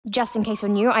Just in case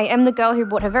you're new, I am the girl who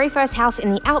bought her very first house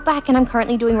in the Outback and I'm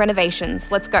currently doing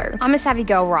renovations. Let's go. I'm a savvy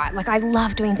girl, right? Like, I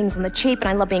love doing things on the cheap and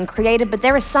I love being creative, but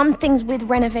there are some things with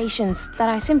renovations that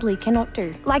I simply cannot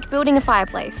do. Like building a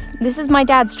fireplace. This is my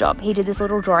dad's job. He did this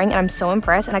little drawing and I'm so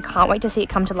impressed and I can't wait to see it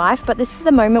come to life, but this is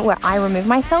the moment where I remove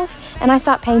myself and I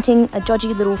start painting a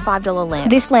dodgy little $5 lamp.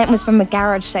 This lamp was from a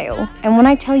garage sale, and when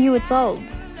I tell you it's old,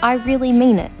 I really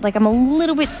mean it. Like, I'm a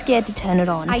little bit scared to turn it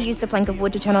on. I used a plank of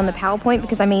wood to turn on the PowerPoint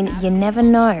because, I mean, you never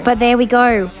know. But there we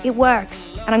go. It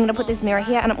works. And I'm gonna put this mirror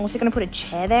here and I'm also gonna put a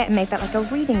chair there and make that like a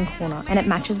reading corner. And it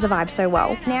matches the vibe so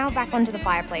well. Now back onto the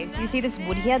fireplace. You see this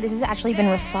wood here? This has actually been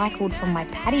recycled from my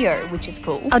patio, which is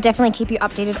cool. I'll definitely keep you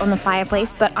updated on the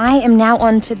fireplace, but I am now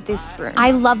on to this room.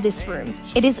 I love this room.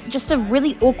 It is just a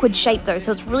really awkward shape though,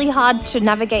 so it's really hard to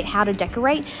navigate how to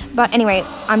decorate. But anyway,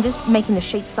 I'm just making the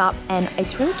sheets up and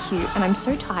it's really cute and I'm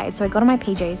so tired, so I got on my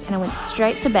PJs and I went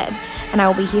straight to bed and I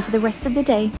will be here for the rest of the day.